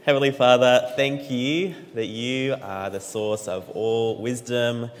Heavenly Father, thank you that you are the source of all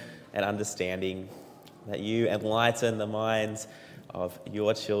wisdom and understanding, that you enlighten the minds of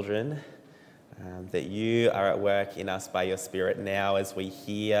your children, that you are at work in us by your Spirit now as we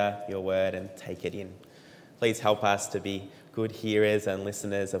hear your word and take it in. Please help us to be good hearers and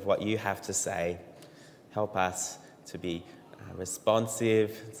listeners of what you have to say. Help us to be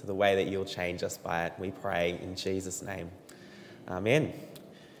responsive to the way that you'll change us by it. We pray in Jesus' name. Amen.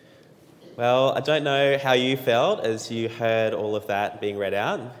 Well, I don't know how you felt as you heard all of that being read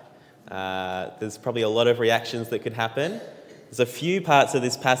out. There's probably a lot of reactions that could happen. There's a few parts of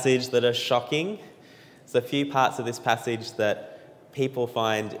this passage that are shocking. There's a few parts of this passage that people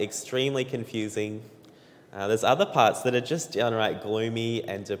find extremely confusing. There's other parts that are just downright gloomy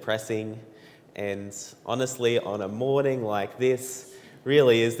and depressing. And honestly, on a morning like this,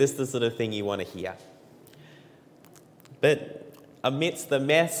 really, is this the sort of thing you want to hear? But amidst the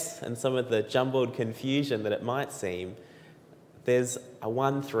mess and some of the jumbled confusion that it might seem, there's a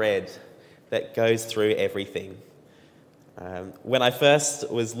one thread that goes through everything. When I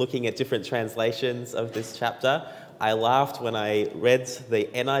first was looking at different translations of this chapter, I laughed when I read the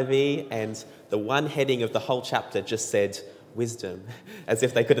NIV and the one heading of the whole chapter just said wisdom, as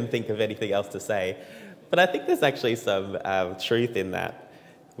if they couldn't think of anything else to say. But I think there's actually some truth in that.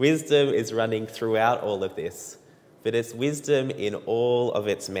 Wisdom is running throughout all of this. But it's wisdom in all of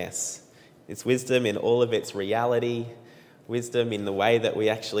its mess. It's wisdom in all of its reality, wisdom in the way that we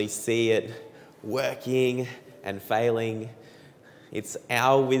actually see it working and failing. It's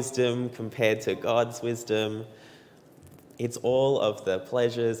our wisdom compared to God's wisdom. It's all of the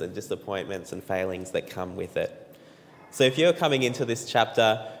pleasures and disappointments and failings that come with it. So if you're coming into this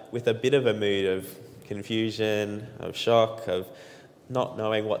chapter with a bit of a mood of confusion, of shock, of not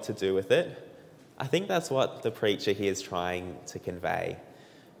knowing what to do with it, I think that's what the preacher here is trying to convey.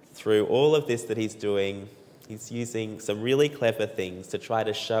 Through all of this that he's doing, he's using some really clever things to try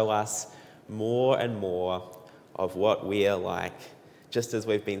to show us more and more of what we are like, just as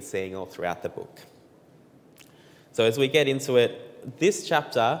we've been seeing all throughout the book. So as we get into it, this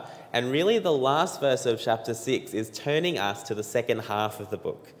chapter, and really the last verse of chapter 6, is turning us to the second half of the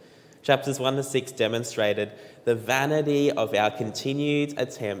book. Chapters 1 to 6 demonstrated the vanity of our continued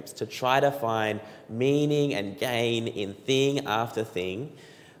attempts to try to find meaning and gain in thing after thing.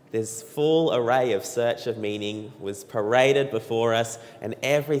 This full array of search of meaning was paraded before us, and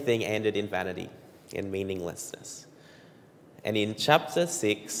everything ended in vanity and meaninglessness. And in chapter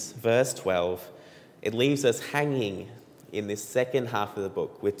 6, verse 12, it leaves us hanging in this second half of the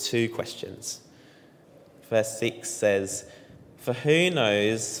book with two questions. Verse 6 says, "For who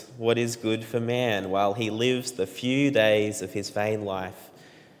knows what is good for man while he lives the few days of his vain life,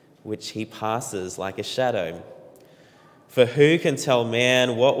 which he passes like a shadow? For who can tell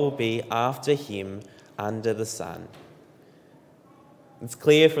man what will be after him under the sun?" It's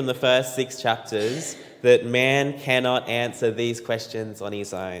clear from the first 6 chapters that man cannot answer these questions on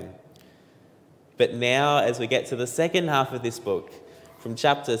his own. But now, as we get to the second half of this book, from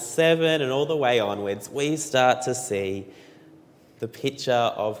chapter 7 and all the way onwards, we start to see the picture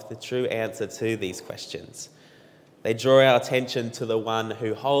of the true answer to these questions. They draw our attention to the one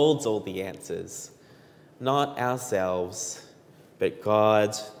who holds all the answers, not ourselves, but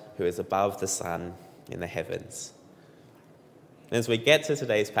God who is above the sun in the heavens. And as we get to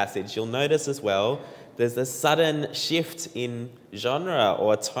today's passage, you'll notice as well, there's a sudden shift in genre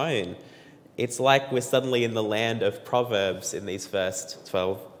or tone. It's like we're suddenly in the land of Proverbs in these first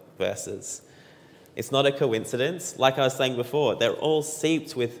 12 verses. It's not a coincidence. Like I was saying before, they're all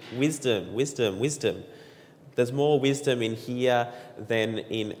seeped with wisdom, wisdom, wisdom. There's more wisdom in here than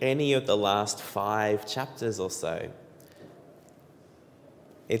in any of the last 5 chapters or so.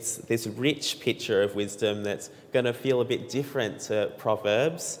 It's this rich picture of wisdom that's going to feel a bit different to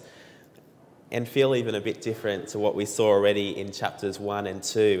Proverbs and feel even a bit different to what we saw already in chapters 1 and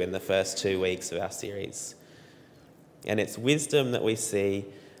 2 in the first 2 weeks of our series. And it's wisdom that we see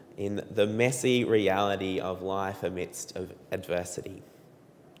in the messy reality of life amidst of adversity.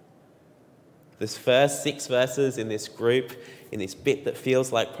 This first 6 verses in this group, in this bit that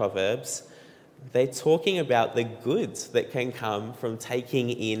feels like Proverbs, they're talking about the goods that can come from taking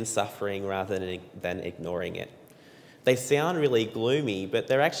in suffering rather than ignoring it. They sound really gloomy, but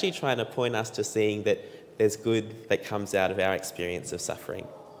they're actually trying to point us to seeing that there's good that comes out of our experience of suffering.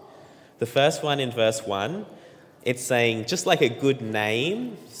 The first one in verse 1, it's saying just like a good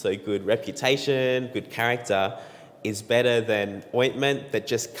name, so good reputation, good character, is better than ointment that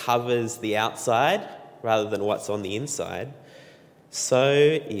just covers the outside rather than what's on the inside, so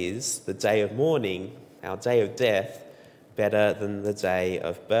is the day of mourning, our day of death, better than the day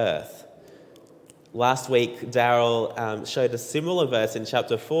of birth. Last week, Daryl showed a similar verse in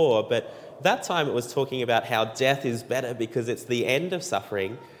chapter 4, but that time it was talking about how death is better because it's the end of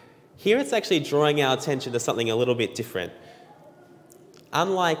suffering. Here it's actually drawing our attention to something a little bit different.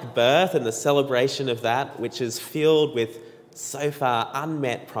 Unlike birth and the celebration of that, which is filled with so far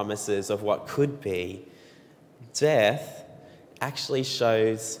unmet promises of what could be, death actually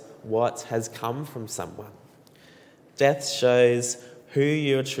shows what has come from someone. Death shows who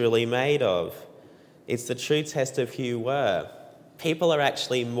you're truly made of. It's the true test of who you were. People are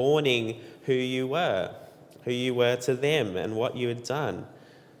actually mourning who you were to them and what you had done.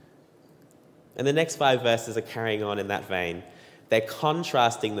 And the next 5 verses are carrying on in that vein. They're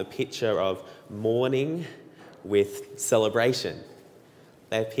contrasting the picture of mourning with celebration.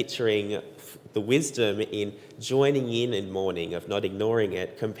 They're picturing the wisdom in joining in mourning, of not ignoring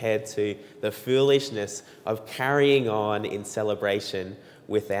it, compared to the foolishness of carrying on in celebration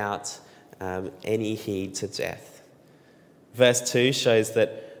without any heed to death. Verse 2 shows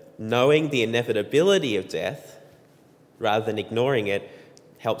that knowing the inevitability of death, rather than ignoring it,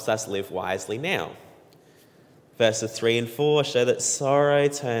 helps us live wisely now. Verses 3 and 4 show that sorrow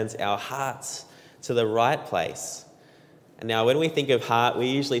turns our hearts to the right place. And now when we think of heart,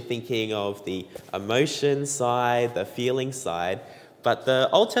 we're usually thinking of the emotion side, the feeling side, but the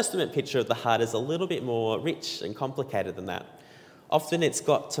Old Testament picture of the heart is a little bit more rich and complicated than that. Often it's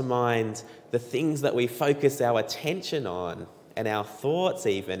got to mind the things that we focus our attention on, and our thoughts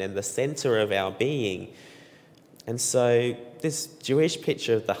even, and the centre of our being. And so this Jewish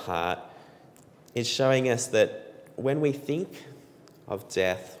picture of the heart is showing us that when we think of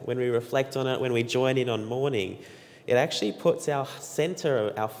death, when we reflect on it, when we join in on mourning, it actually puts our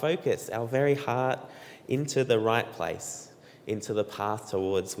centre, our focus, our very heart into the right place, into the path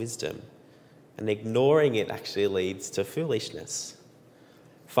towards wisdom. And ignoring it actually leads to foolishness.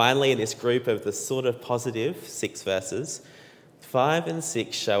 Finally, in this group of the sort of positive 6 verses, 5 and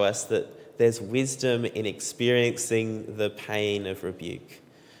 6 show us that there's wisdom in experiencing the pain of rebuke.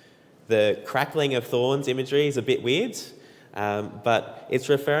 The crackling of thorns imagery is a bit weird, but it's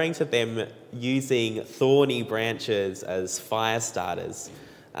referring to them using thorny branches as fire starters.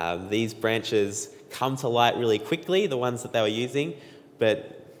 These branches come to light really quickly, the ones that they were using,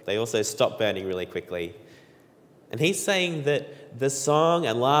 but they also stop burning really quickly. And he's saying that the song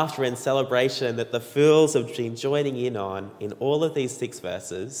and laughter and celebration that the fools have been joining in on in all of these 6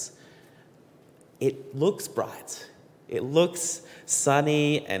 verses, it looks bright. It looks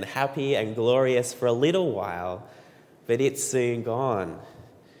sunny and happy and glorious for a little while, but it's soon gone.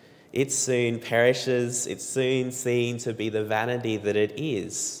 It soon perishes. It's soon seen to be the vanity that it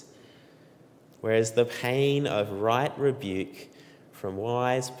is. Whereas the pain of right rebuke from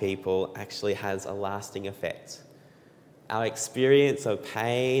wise people actually has a lasting effect. Our experience of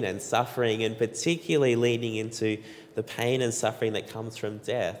pain and suffering, and particularly leading into the pain and suffering that comes from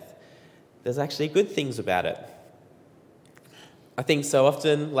death, there's actually good things about it. I think so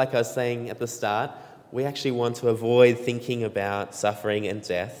often, like I was saying at the start, we actually want to avoid thinking about suffering and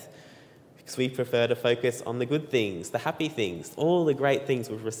death because we prefer to focus on the good things, the happy things, all the great things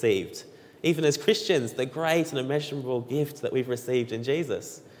we've received. Even as Christians, the great and immeasurable gift that we've received in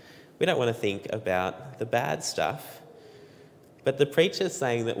Jesus. We don't want to think about the bad stuff. But the preacher's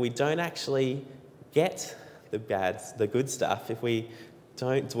saying that we don't actually get the good stuff if we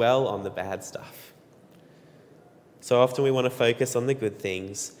don't dwell on the bad stuff. So often we want to focus on the good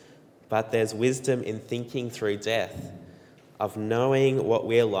things, but there's wisdom in thinking through death, of knowing what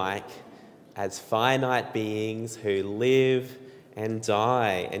we're like as finite beings who live and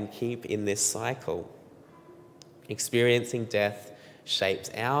die and keep in this cycle. Experiencing death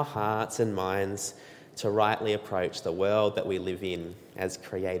shapes our hearts and minds to rightly approach the world that we live in as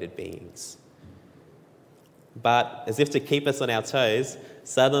created beings. But as if to keep us on our toes,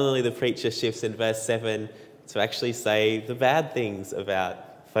 suddenly the preacher shifts in verse 7 to actually say the bad things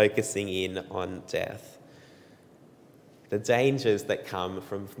about focusing in on death. The dangers that come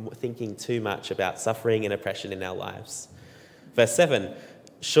from thinking too much about suffering and oppression in our lives. Verse 7,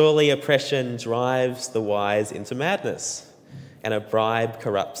 surely oppression drives the wise into madness, and a bribe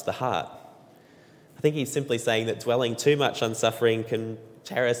corrupts the heart. I think he's simply saying that dwelling too much on suffering can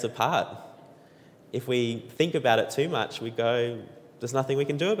tear us apart. If we think about it too much, we go, there's nothing we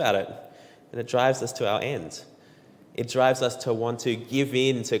can do about it. And it drives us to our end. It drives us to want to give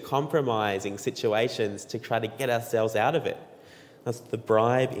in to compromising situations to try to get ourselves out of it. That's the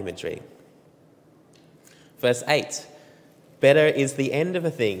bribe imagery. Verse 8, better is the end of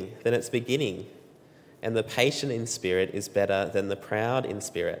a thing than its beginning, and the patient in spirit is better than the proud in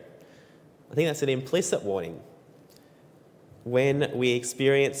spirit. I think that's an implicit warning. When we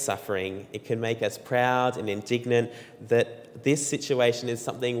experience suffering, it can make us proud and indignant that this situation is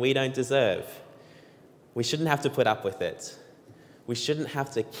something we don't deserve. We shouldn't have to put up with it. We shouldn't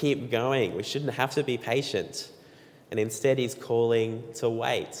have to keep going. We shouldn't have to be patient. And instead, he's calling to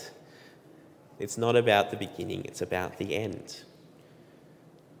wait. It's not about the beginning, it's about the end.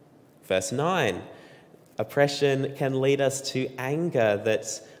 Verse 9, oppression can lead us to anger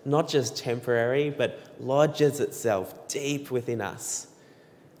that's not just temporary, but lodges itself deep within us.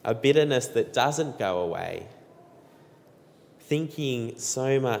 A bitterness that doesn't go away. Thinking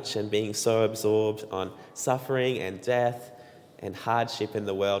so much and being so absorbed on suffering and death and hardship in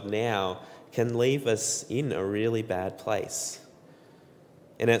the world now can leave us in a really bad place.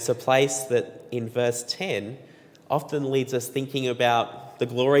 And it's a place that, in verse 10, often leads us thinking about the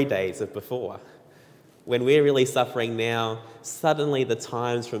glory days of before. When we're really suffering now, suddenly the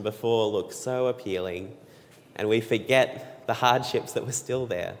times from before look so appealing, and we forget the hardships that were still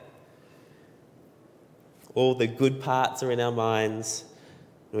there. All the good parts are in our minds,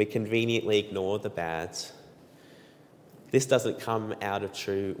 and we conveniently ignore the bad. This doesn't come out of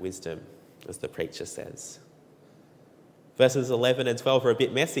true wisdom, as the preacher says. Verses 11 and 12 are a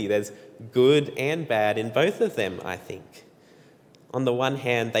bit messy. There's good and bad in both of them, I think. On the one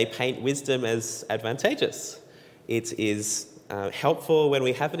hand, they paint wisdom as advantageous. It is helpful when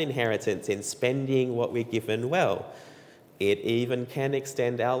we have an inheritance in spending what we're given well. It even can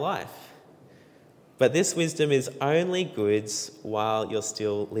extend our life. But this wisdom is only good while you're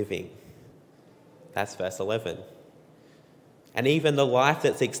still living. That's verse 11. And even the life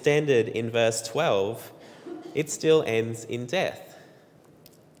that's extended in verse 12, it still ends in death.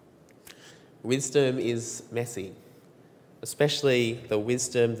 Wisdom is messy, especially the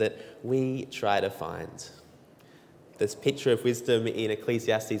wisdom that we try to find. This picture of wisdom in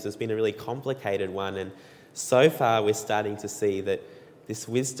Ecclesiastes has been a really complicated one, and so far we're starting to see that this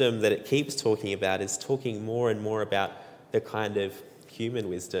wisdom that it keeps talking about is talking more and more about the kind of human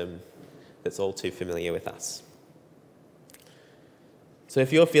wisdom that's all too familiar with us. So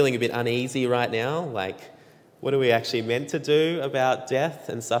if you're feeling a bit uneasy right now, like, what are we actually meant to do about death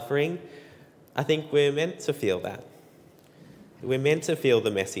and suffering? I think we're meant to feel that. We're meant to feel the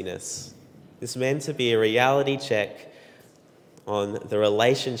messiness. It's meant to be a reality check on the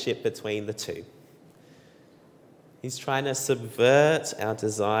relationship between the two. He's trying to subvert our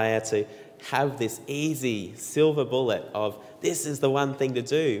desire to have this easy silver bullet of this is the one thing to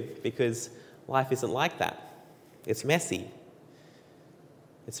do, because life isn't like that. It's messy.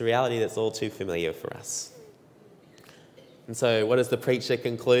 It's a reality that's all too familiar for us. And so what does the preacher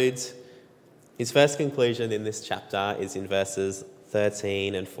conclude? His first conclusion in this chapter is in verses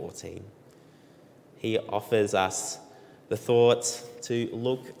 13 and 14. He offers us the thought to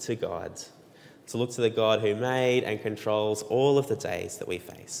look to God, to look to the God who made and controls all of the days that we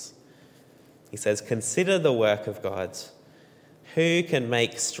face. He says, consider the work of God. Who can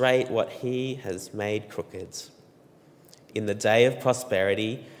make straight what he has made crooked? In the day of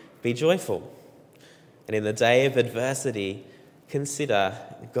prosperity, be joyful. And in the day of adversity, consider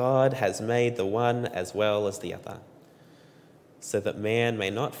God has made the one as well as the other, so that man may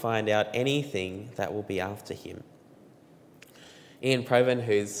not find out anything that will be after him. Ian Provan,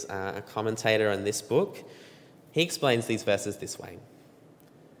 who's a commentator on this book, he explains these verses this way.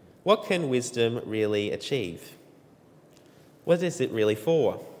 What can wisdom really achieve? What is it really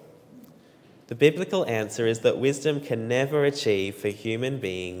for? The biblical answer is that wisdom can never achieve for human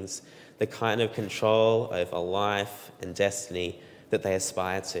beings the kind of control over life and destiny that they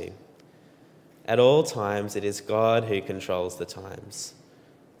aspire to. At all times, it is God who controls the times.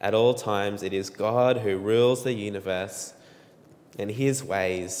 At all times, it is God who rules the universe, and his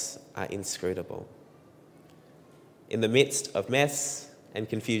ways are inscrutable. In the midst of mess and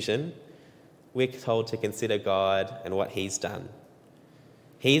confusion, we're told to consider God and what he's done.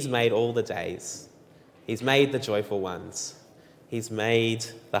 He's made all the days. He's made the joyful ones. He's made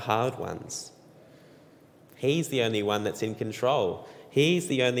the hard ones. He's the only one that's in control. He's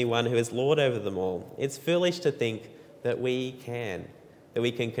the only one who is Lord over them all. It's foolish to think that we can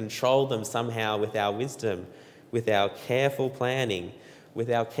control them somehow with our wisdom, with our careful planning,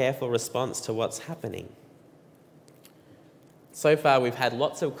 with our careful response to what's happening. So far, we've had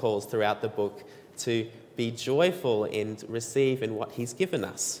lots of calls throughout the book to be joyful and receive in what he's given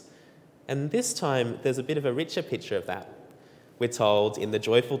us. And this time, there's a bit of a richer picture of that. We're told, in the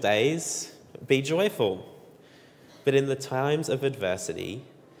joyful days, be joyful. But in the times of adversity,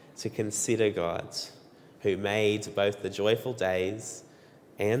 to consider God, who made both the joyful days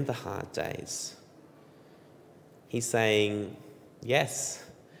and the hard days. He's saying, yes,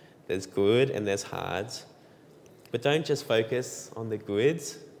 there's good and there's hard, But don't just focus on the good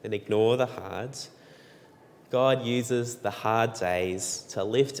and ignore the hard. God uses the hard days to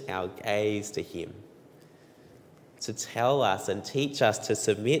lift our gaze to him, to tell us and teach us to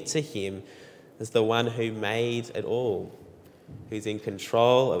submit to him as the one who made it all, who's in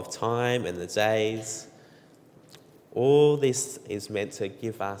control of time and the days. All this is meant to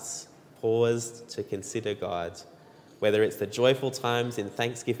give us pause to consider God, whether it's the joyful times in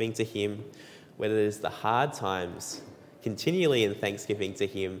thanksgiving to him, whether it's the hard times continually in thanksgiving to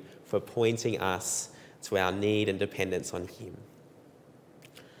him for pointing us to our need and dependence on him.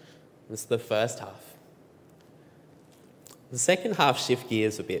 This is the first half. The second half shift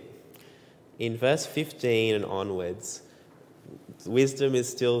gears a bit. In verse 15 and onwards, wisdom is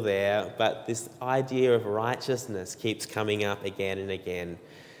still there, but this idea of righteousness keeps coming up again and again.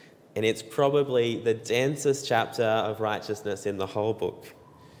 And it's probably the densest chapter of righteousness in the whole book.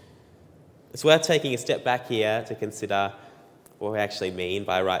 It's worth taking a step back here to consider what we actually mean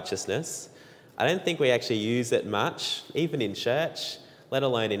by righteousness. I don't think we actually use it much, even in church, let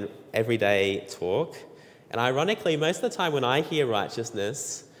alone in everyday talk. And ironically, most of the time when I hear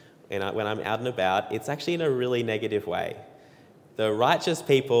righteousness, when I'm out and about, it's actually in a really negative way. The righteous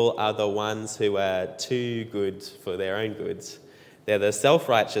people are the ones who are too good for their own goods. They're the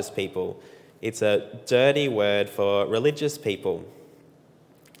self-righteous people. It's a dirty word for religious people.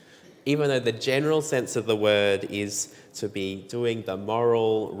 Even though the general sense of the word is to be doing the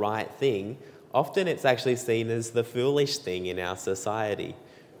moral right thing, often it's actually seen as the foolish thing in our society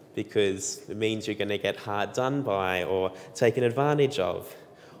because it means you're going to get hard done by or taken advantage of,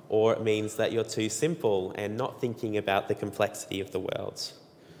 or it means that you're too simple and not thinking about the complexity of the world.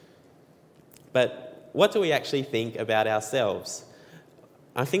 But what do we actually think about ourselves?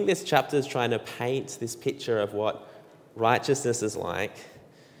 I think this chapter is trying to paint this picture of what righteousness is like,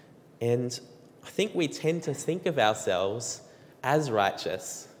 and I think we tend to think of ourselves as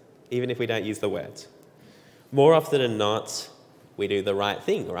righteous, even if we don't use the word. More often than not, we do the right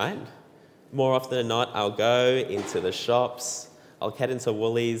thing, right? More often than not, I'll go into the shops, I'll head into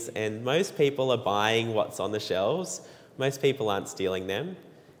Woolies, and most people are buying what's on the shelves. Most people aren't stealing them.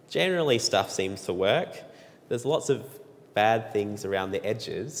 Generally, stuff seems to work. There's lots of bad things around the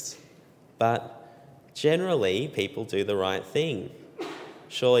edges, but generally, people do the right thing.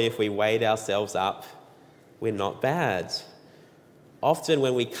 Surely if we weighed ourselves up, we're not bad. Often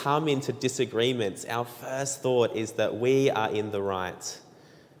when we come into disagreements, our first thought is that we are in the right.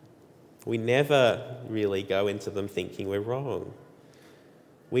 We never really go into them thinking we're wrong.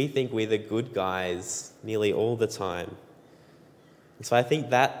 We think we're the good guys nearly all the time. And so I think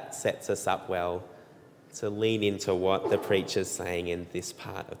that sets us up well to lean into what the preacher's saying in this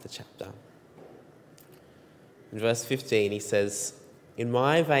part of the chapter. In verse 15, he says, "In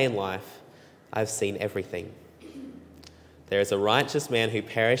my vain life, I've seen everything. There is a righteous man who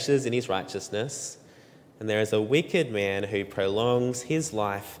perishes in his righteousness, and there is a wicked man who prolongs his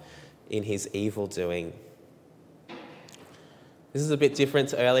life in his evil doing." This is a bit different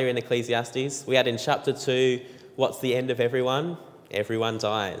to earlier in Ecclesiastes. We had in chapter 2, what's the end of everyone? Everyone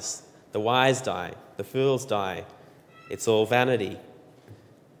dies. The wise die. The fools die. It's all vanity.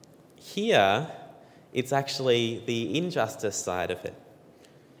 Here, it's actually the injustice side of it.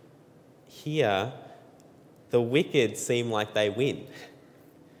 Here, the wicked seem like they win.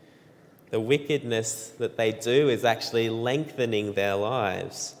 The wickedness that they do is actually lengthening their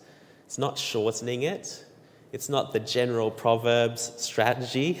lives. It's not shortening it. It's not the general Proverbs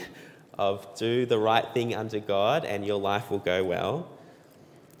strategy of do the right thing unto God and your life will go well.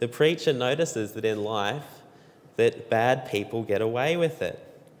 The preacher notices that in life that bad people get away with it.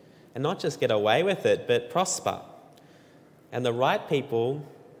 And not just get away with it, but prosper. And the right people,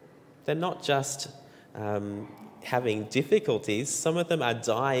 they're not just having difficulties. Some of them are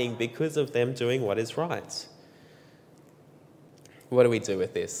dying because of them doing what is right. What do we do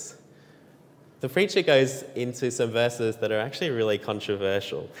with this? The preacher goes into some verses that are actually really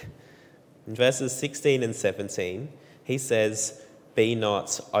controversial. In verses 16 and 17, he says, "Be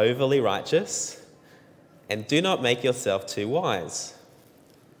not overly righteous, and do not make yourself too wise.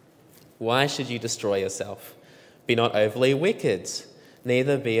 Why should you destroy yourself? Be not overly wicked,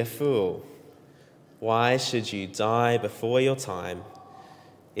 neither be a fool. Why should you die before your time?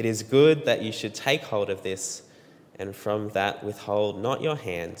 It is good that you should take hold of this, and from that withhold not your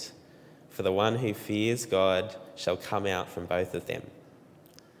hand, for the one who fears God shall come out from both of them."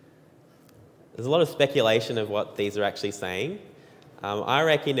 There's a lot of speculation of what these are actually saying. I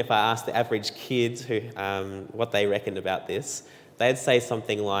reckon if I asked the average kid what they reckoned about this, they'd say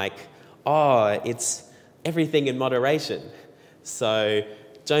something like, "Oh, it's everything in moderation." So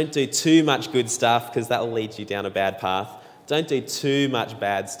don't do too much good stuff because that will lead you down a bad path. Don't do too much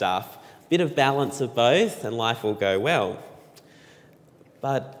bad stuff. Bit of balance of both and life will go well.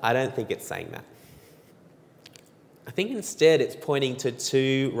 But I don't think it's saying that. I think instead it's pointing to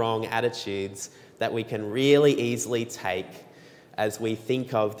two wrong attitudes that we can really easily take as we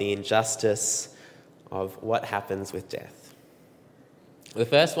think of the injustice of what happens with death. The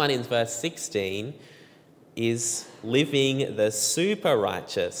first one in verse 16 is living the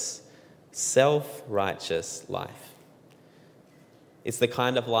super-righteous, self-righteous life. It's the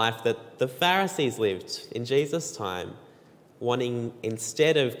kind of life that the Pharisees lived in Jesus' time, wanting,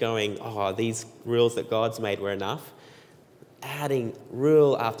 instead of going, oh, these rules that God's made were enough, adding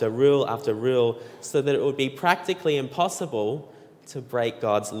rule after rule after rule so that it would be practically impossible to break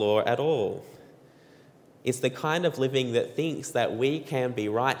God's law at all. It's the kind of living that thinks that we can be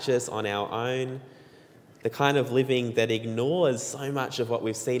righteous on our own, the kind of living that ignores so much of what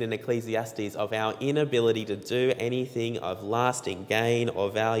we've seen in Ecclesiastes of our inability to do anything of lasting gain or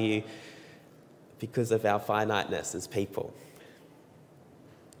value because of our finiteness as people.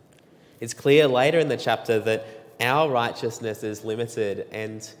 It's clear later in the chapter that our righteousness is limited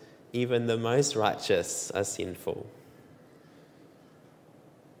and even the most righteous are sinful.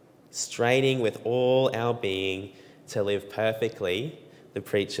 Straining with all our being to live perfectly, the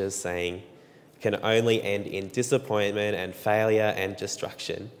preacher's saying, can only end in disappointment and failure and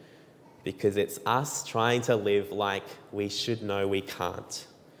destruction because it's us trying to live like we should know we can't.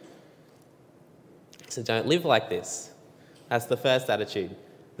 So don't live like this. That's the first attitude.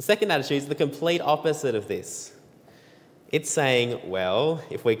 The second attitude is the complete opposite of this. It's saying, well,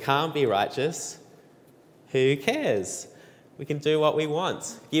 if we can't be righteous, who cares? We can do what we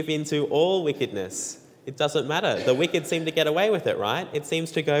want, give in to all wickedness. It doesn't matter. The wicked seem to get away with it, right? It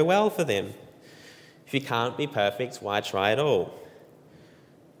seems to go well for them. If you can't be perfect, why try at all?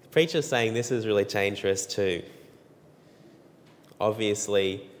 The preacher's saying this is really dangerous too.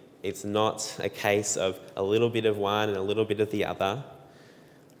 Obviously, it's not a case of a little bit of one and a little bit of the other.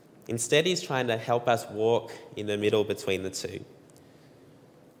 Instead, he's trying to help us walk in the middle between the two.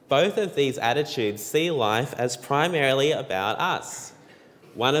 Both of these attitudes see life as primarily about us.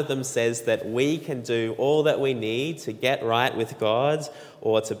 One of them says that we can do all that we need to get right with God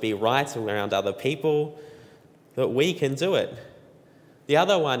or to be right around other people, that we can do it. The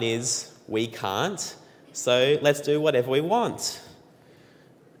other one is we can't, so let's do whatever we want.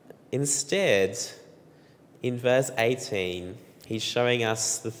 Instead, in verse 18, he's showing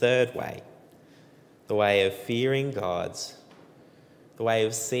us the third way, the way of fearing God, the way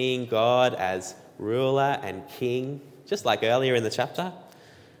of seeing God as ruler and king, just like earlier in the chapter,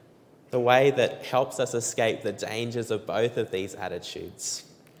 the way that helps us escape the dangers of both of these attitudes.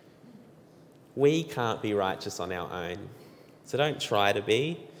 We can't be righteous on our own, so don't try to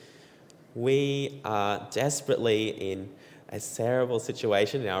be. We are desperately in a terrible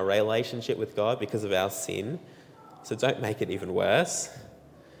situation in our relationship with God because of our sin, so don't make it even worse.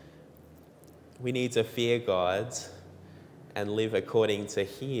 We need to fear God and live according to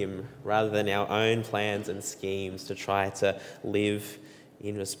Him rather than our own plans and schemes to try to live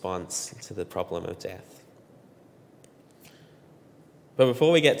in response to the problem of death. But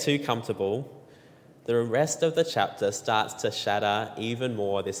before we get too comfortable, the rest of the chapter starts to shatter even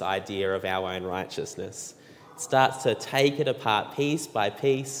more this idea of our own righteousness. It starts to take it apart piece by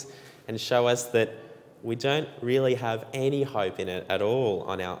piece and show us that we don't really have any hope in it at all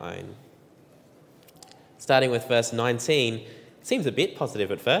on our own. Starting with verse 19, it seems a bit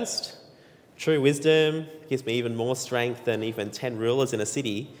positive at first. True wisdom gives me even more strength than even 10 rulers in a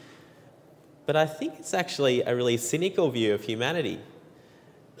city. But I think it's actually a really cynical view of humanity.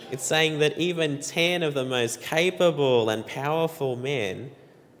 It's saying that even 10 of the most capable and powerful men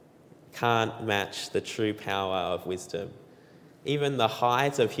can't match the true power of wisdom. Even the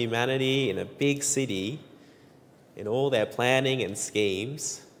height of humanity in a big city, in all their planning and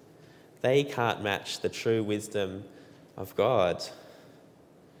schemes, they can't match the true wisdom of God.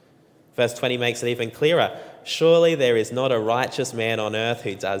 Verse 20 makes it even clearer. Surely there is not a righteous man on earth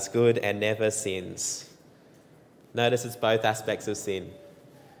who does good and never sins. Notice it's both aspects of sin.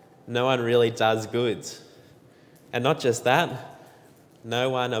 No one really does good. And not just that, no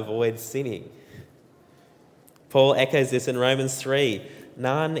one avoids sinning. Paul echoes this in Romans 3.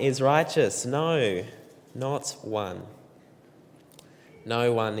 None is righteous. No, not one.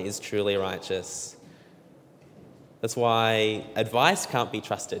 No one is truly righteous. That's why advice can't be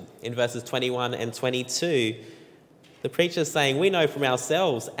trusted. In verses 21 and 22, the preacher's saying, we know from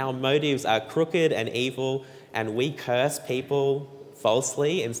ourselves our motives are crooked and evil, and we curse people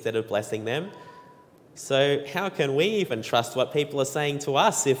falsely instead of blessing them. So how can we even trust what people are saying to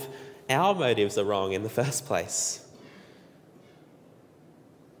us if our motives are wrong in the first place?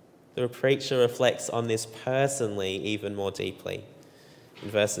 The preacher reflects on this personally even more deeply in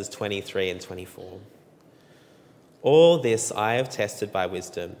verses 23 and 24. All this I have tested by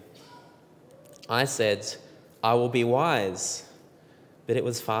wisdom. I said, I will be wise, but it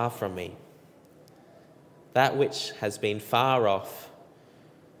was far from me. That which has been far off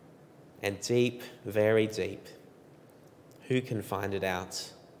and deep, very deep, who can find it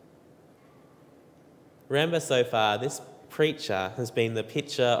out? Remember so far, this preacher has been the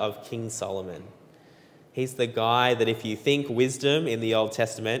picture of King Solomon. He's the guy that if you think wisdom in the Old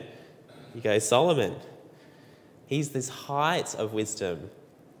Testament, you go Solomon. He's this height of wisdom.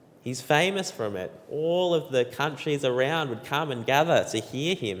 He's famous from it. All of the countries around would come and gather to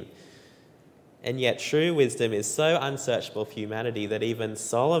hear him. And yet true wisdom is so unsearchable for humanity that even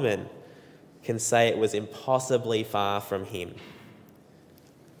Solomon can say it was impossibly far from him.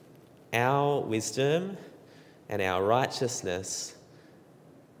 Our wisdom and our righteousness,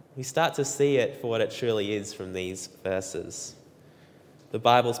 we start to see it for what it truly is from these verses. The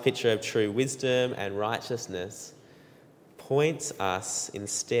Bible's picture of true wisdom and righteousness points us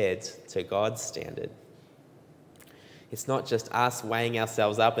instead to God's standard. It's not just us weighing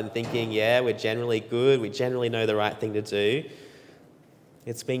ourselves up and thinking, yeah, we're generally good, we generally know the right thing to do.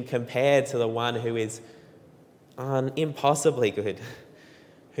 It's been compared to the one who is impossibly good,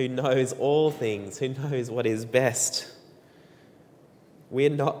 who knows all things, who knows what is best. We're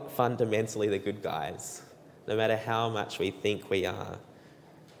not fundamentally the good guys, no matter how much we think we are.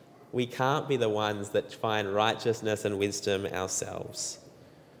 We can't be the ones that find righteousness and wisdom ourselves.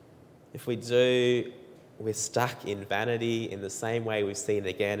 If we do, we're stuck in vanity in the same way we've seen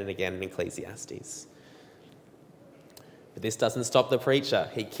again and again in Ecclesiastes. But this doesn't stop the preacher.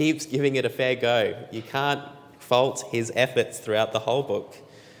 He keeps giving it a fair go. You can't fault his efforts throughout the whole book.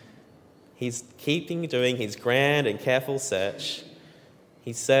 He's keeping doing his grand and careful search.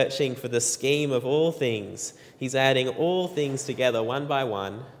 He's searching for the scheme of all things. He's adding all things together one by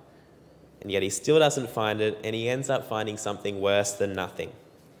one, and yet he still doesn't find it, and he ends up finding something worse than nothing.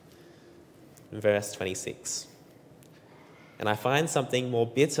 In verse 26, and I find something more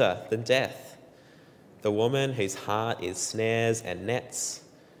bitter than death, the woman whose heart is snares and nets,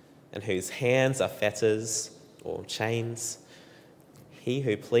 and whose hands are fetters or chains. He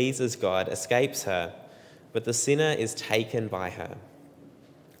who pleases God escapes her, but the sinner is taken by her.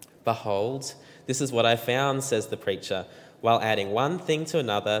 Behold, this is what I found, says the preacher, while adding one thing to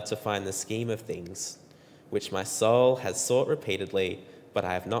another to find the scheme of things, which my soul has sought repeatedly, but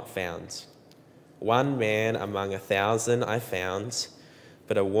I have not found. One man among 1,000 I found,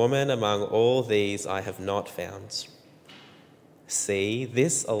 but a woman among all these I have not found. See,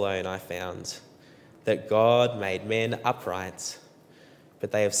 this alone I found, that God made men upright,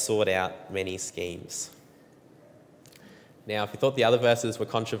 but they have sought out many schemes. Now, if you thought the other verses were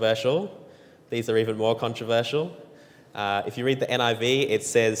controversial, these are even more controversial. If you read the NIV, it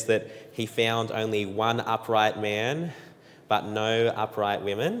says that he found only one upright man, but no upright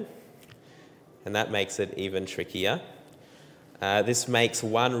women. And that makes it even trickier. This makes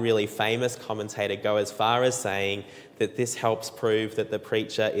one really famous commentator go as far as saying that this helps prove that the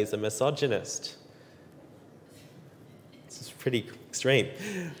preacher is a misogynist. This is pretty extreme.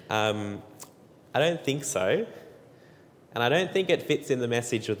 I don't think so. And I don't think it fits in the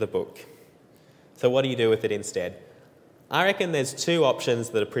message of the book. So what do you do with it instead? I reckon there's two options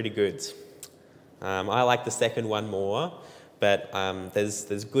that are pretty good. I like the second one more, but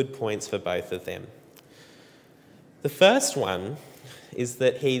there's good points for both of them. The first one is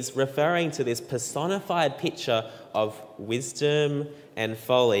that he's referring to this personified picture of wisdom and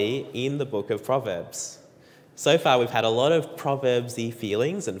folly in the book of Proverbs. So far we've had a lot of Proverbs-y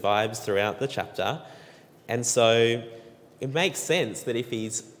feelings and vibes throughout the chapter, and so it makes sense that if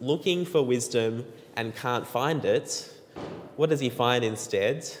he's looking for wisdom and can't find it, what does he find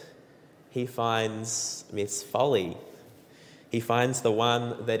instead? He finds Miss Folly. He finds the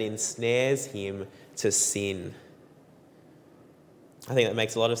one that ensnares him to sin. I think that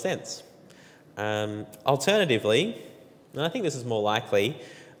makes a lot of sense. Alternatively, and I think this is more likely,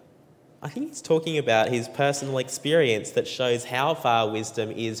 I think he's talking about his personal experience that shows how far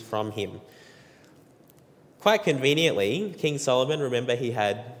wisdom is from him. Quite conveniently, King Solomon, remember he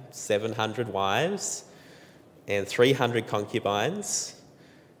had 700 wives and 300 concubines.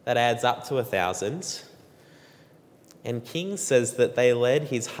 That adds up to 1,000. And King says that they led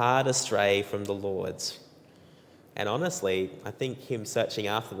his heart astray from the Lord. And honestly, I think him searching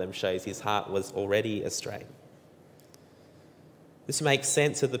after them shows his heart was already astray. This makes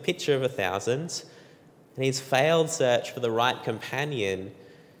sense of the picture of 1,000, And his failed search for the right companion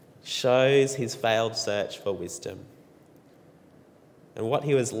shows his failed search for wisdom. And what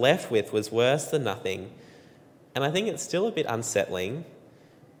he was left with was worse than nothing. And I think it's still a bit unsettling,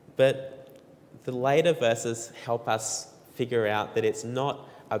 but the later verses help us figure out that it's not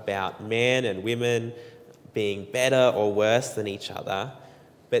about men and women being better or worse than each other,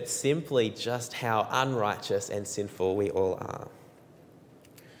 but simply just how unrighteous and sinful we all are.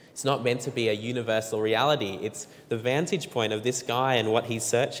 It's not meant to be a universal reality. It's the vantage point of this guy and what he's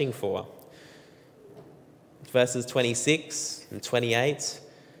searching for. Verses 26 and 28,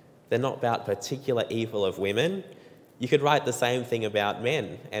 they're not about particular evil of women. You could write the same thing about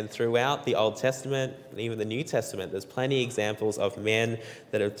men. And throughout the Old Testament and even the New Testament, there's plenty of examples of men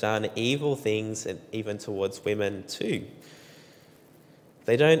that have done evil things, and even towards women too.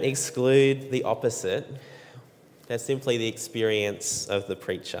 They don't exclude the opposite. They're simply the experience of the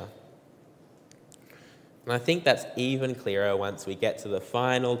preacher. And I think that's even clearer once we get to the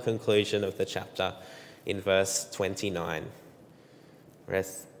final conclusion of the chapter in verse 29, where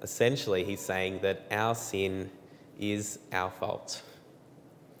essentially he's saying that our sin is our fault.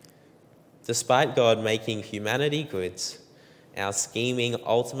 Despite God making humanity good, our scheming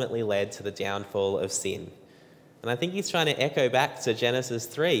ultimately led to the downfall of sin. And I think he's trying to echo back to Genesis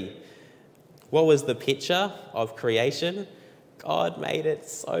 3. What was the picture of creation? God made it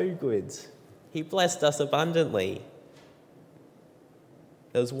so good. He blessed us abundantly.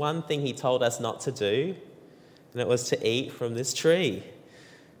 There was one thing he told us not to do, and it was to eat from this tree.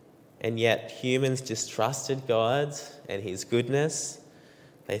 And yet humans distrusted God and his goodness.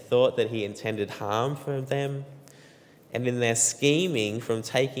 They thought that he intended harm for them. And in their scheming from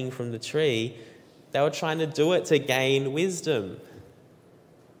taking from the tree, they were trying to do it to gain wisdom.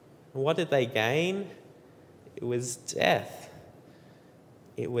 And what did they gain? It was death.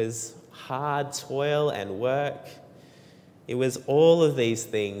 It was hard toil and work. It was all of these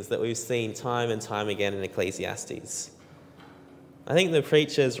things that we've seen time and time again in Ecclesiastes. I think the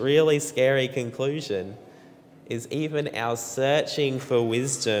preacher's really scary conclusion is even our searching for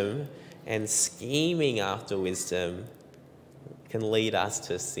wisdom and scheming after wisdom can lead us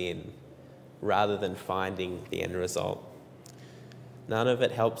to sin rather than finding the end result. None of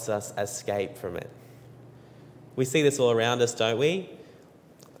it helps us escape from it. We see this all around us, don't we?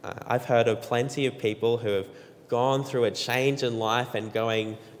 I've heard of plenty of people who have gone through a change in life and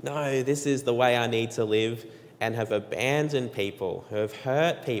going, no, this is the way I need to live, and have abandoned people, who have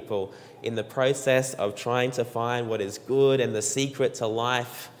hurt people in the process of trying to find what is good and the secret to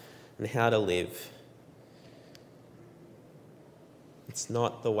life and how to live. It's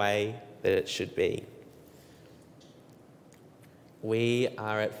not the way that it should be. We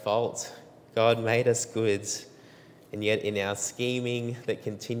are at fault. God made us good, and yet in our scheming that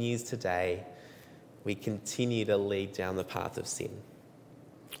continues today, we continue to lead down the path of sin.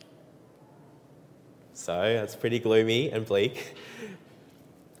 So it's pretty gloomy and bleak.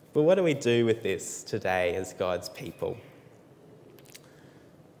 But what do we do with this today as God's people?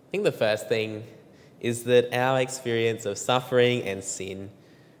 I think the first thing is that our experience of suffering and sin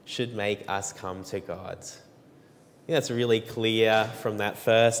should make us come to God. I think that's really clear from that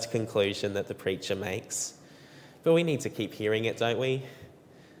first conclusion that the preacher makes. But we need to keep hearing it, don't we?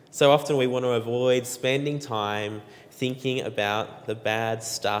 So often we want to avoid spending time thinking about the bad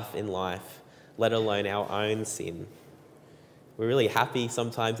stuff in life, let alone our own sin. We're really happy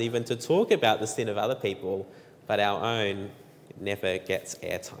sometimes even to talk about the sin of other people, but our own never gets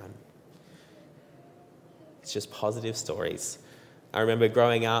airtime. It's just positive stories. I remember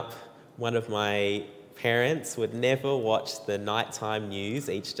growing up, one of my parents would never watch the nighttime news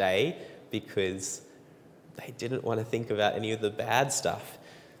each day because they didn't want to think about any of the bad stuff.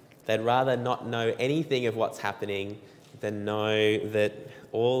 They'd rather not know anything of what's happening than know that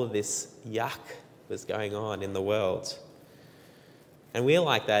all of this yuck was going on in the world. And we're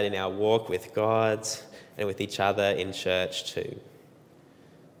like that in our walk with God and with each other in church too.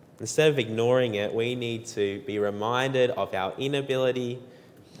 Instead of ignoring it, we need to be reminded of our inability,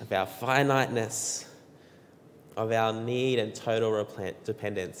 of our finiteness, of our need and total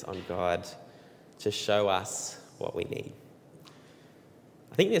dependence on God to show us what we need.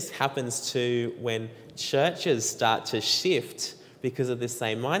 I think this happens too when churches start to shift because of this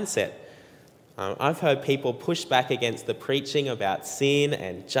same mindset. I've heard people push back against the preaching about sin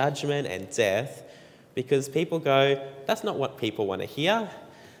and judgment and death because people go, that's not what people want to hear.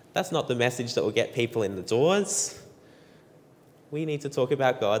 That's not the message that will get people in the doors. We need to talk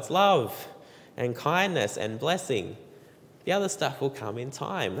about God's love and kindness and blessing. The other stuff will come in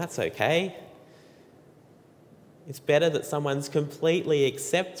time. That's okay. It's better that someone's completely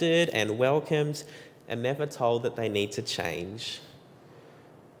accepted and welcomed and never told that they need to change.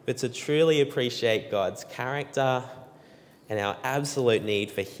 But to truly appreciate God's character and our absolute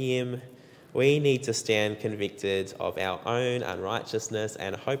need for him, we need to stand convicted of our own unrighteousness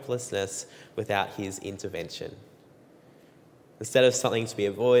and hopelessness without his intervention. Instead of something to be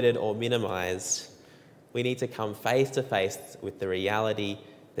avoided or minimized, we need to come face to face with the reality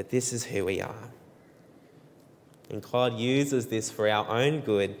that this is who we are. And God uses this for our own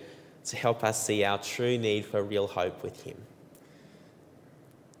good to help us see our true need for real hope with him.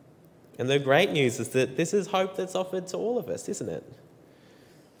 And the great news is that this is hope that's offered to all of us, isn't it?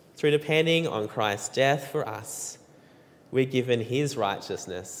 Through depending on Christ's death for us, we're given his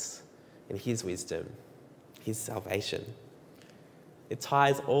righteousness and his wisdom, his salvation. It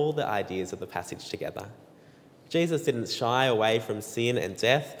ties all the ideas of the passage together. Jesus didn't shy away from sin and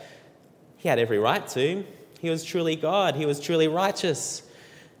death. He had every right to. He was truly God. He was truly righteous.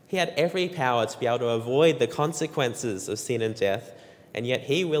 He had every power to be able to avoid the consequences of sin and death, and yet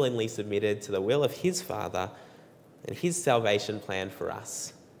he willingly submitted to the will of his Father and his salvation plan for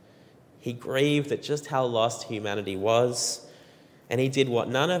us. He grieved at just how lost humanity was, and he did what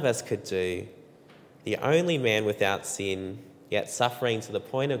none of us could do. The only man without sin, yet suffering to the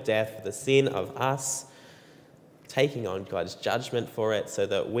point of death for the sin of us, taking on God's judgment for it so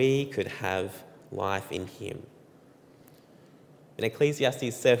that we could have life in him. In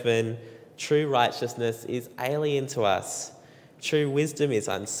Ecclesiastes 7, true righteousness is alien to us. True wisdom is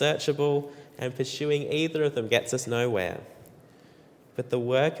unsearchable, and pursuing either of them gets us nowhere. But the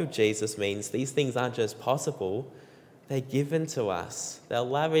work of Jesus means these things aren't just possible, they're given to us. They're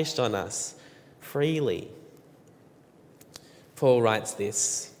lavished on us freely. Paul writes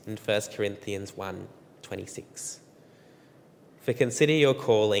this in 1 Corinthians 1:26. For consider your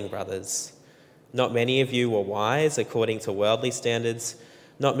calling, brothers. Not many of you were wise according to worldly standards.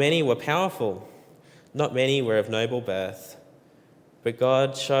 Not many were powerful. Not many were of noble birth. But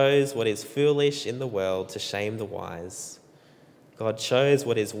God chose what is foolish in the world to shame the wise. God chose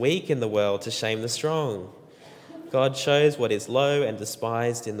what is weak in the world to shame the strong. God chose what is low and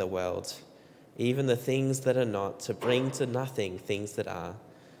despised in the world, even the things that are not, to bring to nothing things that are,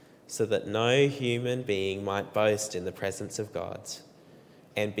 so that no human being might boast in the presence of God.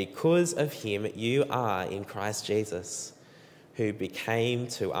 And because of him, you are in Christ Jesus, who became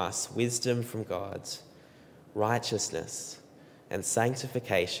to us wisdom from God, righteousness and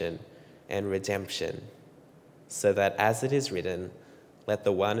sanctification and redemption, so that, as it is written, let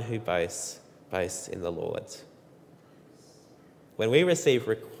the one who boasts, boast in the Lord. When we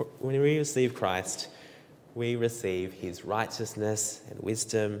receive Christ, we receive his righteousness and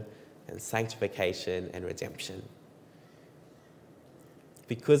wisdom and sanctification and redemption.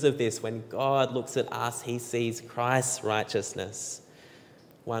 Because of this, when God looks at us, he sees Christ's righteousness,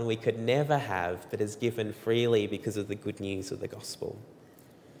 one we could never have, but is given freely because of the good news of the gospel.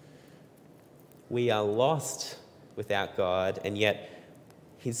 We are lost without God, and yet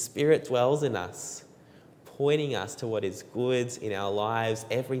his Spirit dwells in us, pointing us to what is good in our lives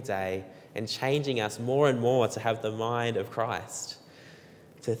every day and changing us more and more to have the mind of Christ,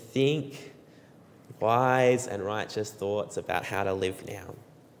 to think wise and righteous thoughts about how to live now.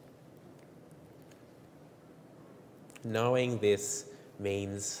 Knowing this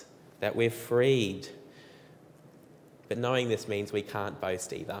means that we're freed, but knowing this means we can't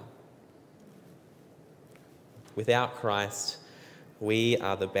boast either. Without Christ, we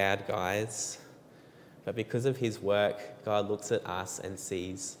are the bad guys, but because of his work, God looks at us and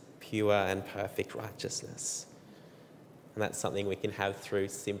sees pure and perfect righteousness. And that's something we can have through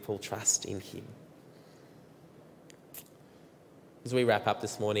simple trust in him. As we wrap up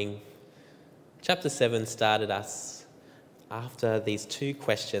this morning, chapter 7 started us after these two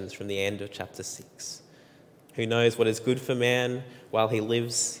questions from the end of chapter 6. Who knows what is good for man while he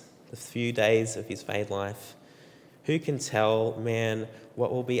lives the few days of his vain life? Who can tell man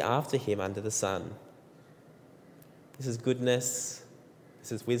what will be after him under the sun? This is goodness,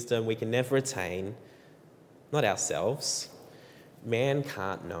 this is wisdom we can never attain, not ourselves. Man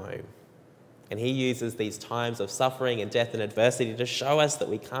can't know. And he uses these times of suffering and death and adversity to show us that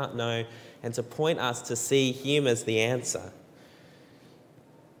we can't know and to point us to see him as the answer.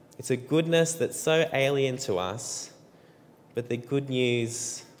 It's a goodness that's so alien to us, but the good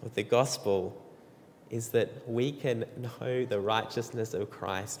news of the gospel is that we can know the righteousness of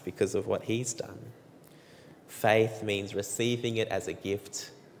Christ because of what he's done. Faith means receiving it as a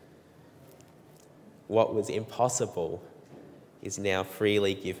gift. What was impossible is now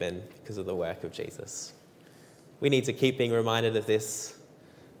freely given because of the work of Jesus. We need to keep being reminded of this.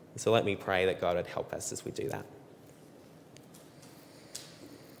 So let me pray that God would help us as we do that.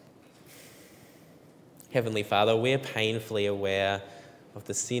 Heavenly Father, we're painfully aware of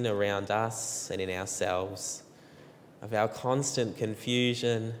the sin around us and in ourselves, of our constant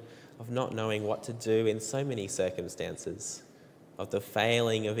confusion, of not knowing what to do in so many circumstances, of the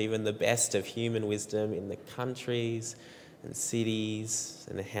failing of even the best of human wisdom in the countries and cities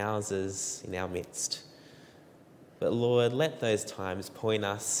and houses in our midst. But Lord, let those times point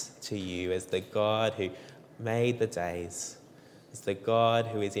us to you as the God who made the days, as the God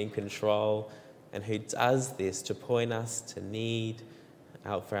who is in control and who does this to point us to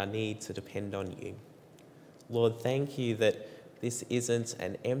for our need to depend on you. Lord, thank you that this isn't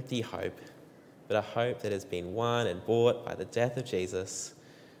an empty hope, but a hope that has been won and bought by the death of Jesus.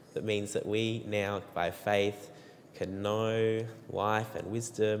 That means that we now, by faith, can know life and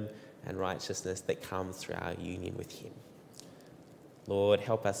wisdom and righteousness that comes through our union with him. Lord,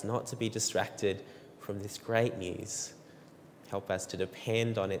 help us not to be distracted from this great news. Help us to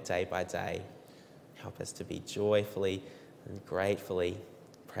depend on it day by day. Help us to be joyfully and gratefully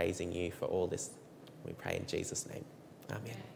praising you for all this. We pray in Jesus' name. Amen.